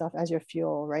hard stuff as your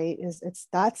fuel, right?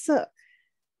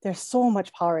 There's so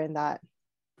much power in that.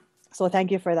 So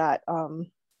thank you for that.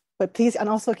 But please, and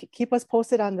also keep us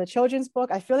posted on the children's book.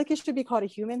 I feel like it should be called a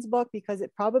humans book because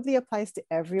it probably applies to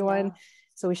everyone. Yeah.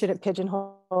 So we shouldn't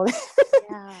pigeonhole it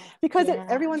because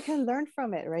everyone can learn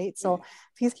from it, right? So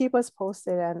please keep us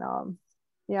posted. And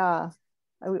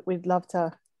we'd love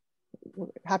to,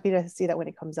 happy to see that when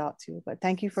it comes out too. But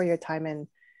thank you for your time and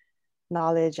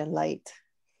knowledge and light.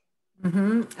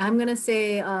 Mm-hmm. I'm going to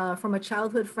say from a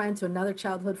childhood friend to another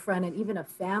childhood friend and even a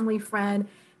family friend,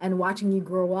 and watching you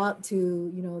grow up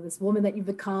to, this woman that you've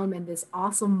become and this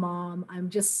awesome mom.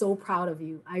 I'm just so proud of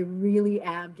you. I really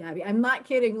am, Gabby. I'm not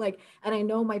kidding. And I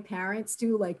know my parents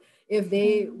too, if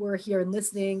they were here and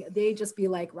listening, they'd just be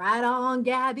like, right on,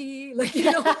 Gabby.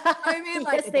 I mean?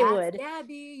 Yes, they would.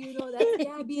 Gabby, that's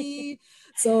Gabby.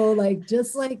 So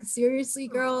seriously,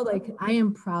 girl, I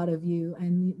am proud of you.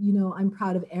 And, I'm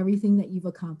proud of everything that you've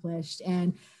accomplished.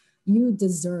 And you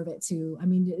deserve it too. I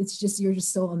mean, you're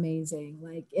just so amazing.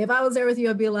 If I was there with you,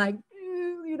 I'd be like,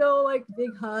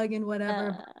 big hug and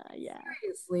whatever.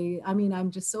 Seriously, I mean,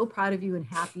 I'm just so proud of you and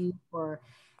happy for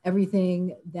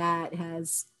everything that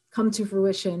has come to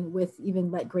fruition with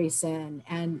even Let Grace In.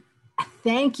 And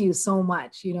thank you so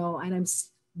much, and I'm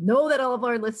know that all of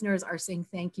our listeners are saying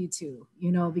thank you too,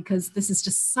 because this is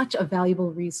just such a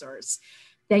valuable resource.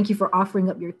 Thank you for offering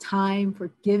up your time, for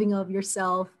giving of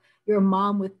yourself. You're a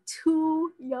mom with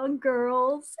 2 young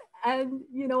girls and,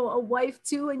 a wife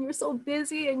too, and you're so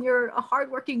busy and you're a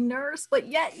hardworking nurse, but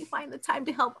yet you find the time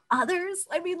to help others.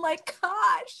 I mean,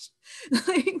 gosh,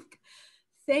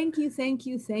 thank you.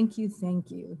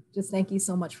 Just thank you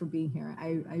so much for being here.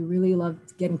 I really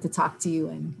loved getting to talk to you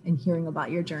and hearing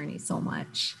about your journey so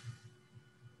much.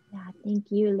 Yeah,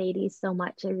 thank you, ladies, so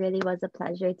much. It really was a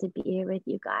pleasure to be here with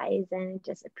you guys and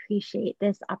just appreciate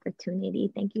this opportunity.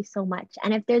 Thank you so much.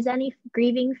 And if there's any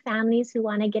grieving families who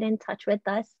want to get in touch with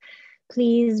us,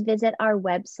 please visit our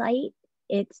website.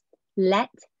 It's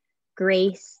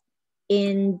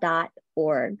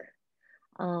letgracein.org.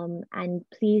 And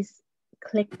please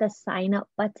click the sign up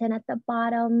button at the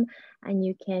bottom and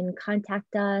you can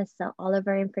contact us. All of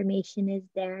our information is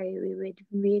there. We would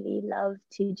really love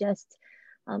to just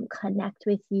connect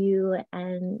with you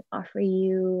and offer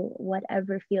you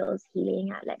whatever feels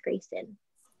healing at Let Grace In.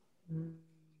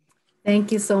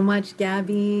 Thank you so much,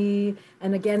 Gabby.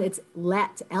 And again, it's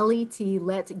Let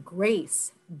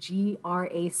Grace,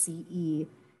 GRACE,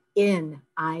 IN.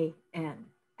 I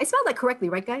spelled that correctly,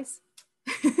 right, guys?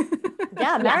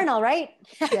 Yeah, Marinol, right?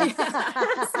 Yes.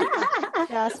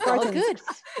 Yeah, Spartans. All good.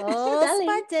 Oh,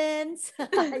 Spartans.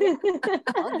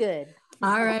 All good.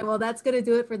 All right. Well, that's going to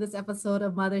do it for this episode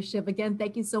of Mothership. Again,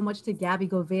 thank you so much to Gabby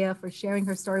Govea for sharing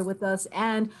her story with us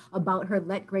and about her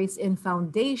Let Grace In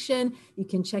Foundation. You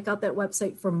can check out that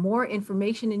website for more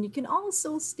information, and you can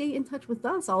also stay in touch with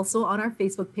us also on our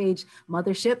Facebook page,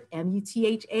 Mothership,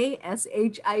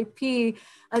 MUTHASHIP.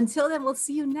 Until then, we'll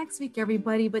see you next week,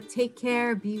 everybody. But take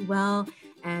care, be well,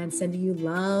 and sending you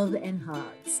love and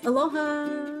hugs.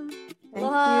 Aloha.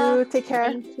 Thank you. Take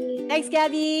care. Thank you. Thanks,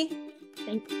 Gabby.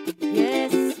 Thank you.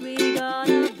 Yes, we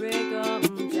gonna break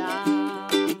 'em down.